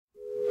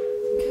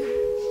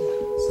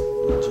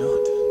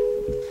jaunt.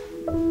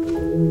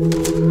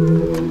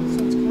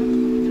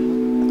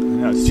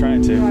 I was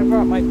trying to. No, I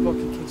brought my book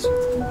in case you...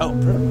 Oh,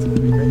 perfect.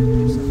 That'd be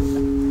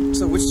great.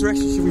 So which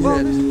direction should we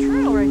head? There's a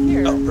trail right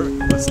here. Oh,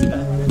 perfect. Let's do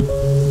that.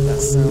 That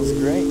sounds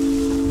great.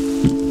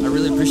 I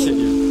really appreciate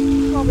you.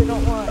 You probably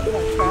don't want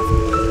traffic.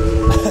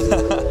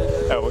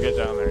 Oh, we'll get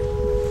down there.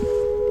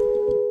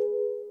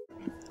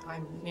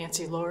 I'm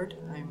Nancy Lord.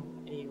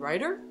 I'm a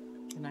writer,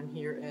 and I'm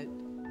here at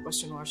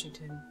Western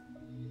Washington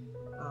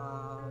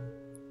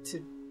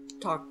to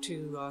talk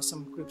to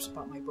some groups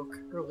about my book,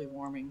 Early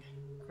Warming,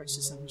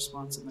 Crisis and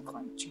Response in the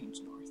Climate Change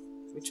North,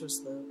 which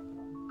was the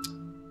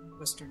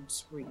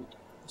Western's read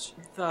this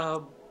year.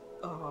 The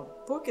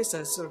book is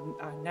a sort of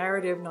a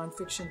narrative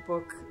nonfiction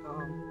book.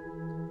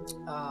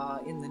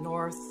 In the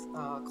North,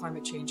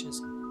 climate change has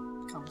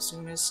come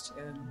soonest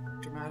and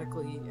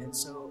dramatically, and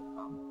so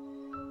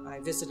I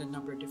visit a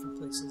number of different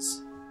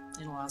places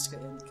in Alaska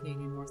and the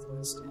Canadian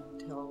Northwest and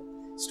tell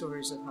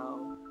stories of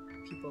how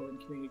people and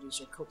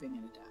communities are coping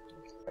and adapting.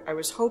 I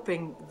was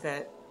hoping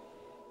that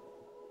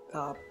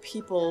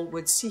people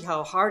would see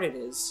how hard it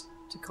is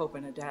to cope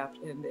and adapt,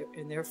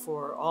 and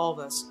therefore all of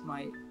us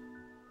might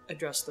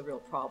address the real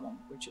problem,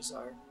 which is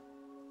our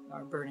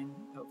burning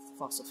of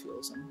fossil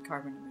fuels and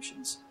carbon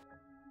emissions.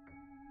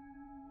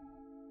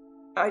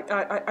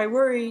 I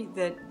worry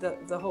that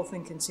the whole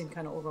thing can seem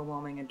kind of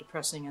overwhelming and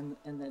depressing,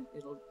 and that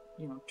it'll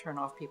turn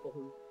off people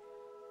who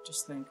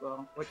just think,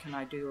 well, what can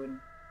I do? And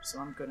so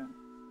I'm going to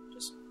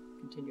just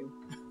continue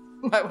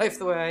my life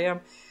the way I am.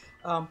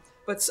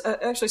 But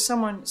actually,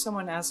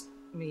 someone asked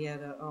me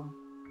at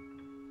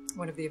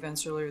one of the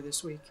events earlier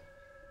this week,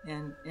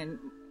 and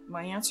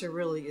my answer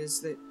really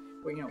is that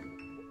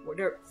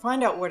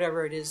find out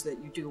whatever it is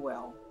that you do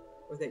well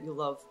or that you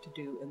love to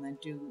do, and then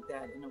do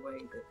that in a way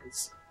that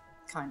is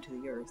kind to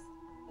the earth.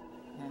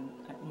 And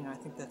I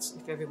think that's,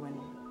 if everyone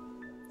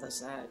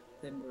does that,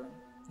 then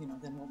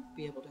we'll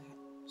be able to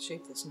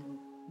shape this new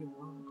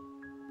world.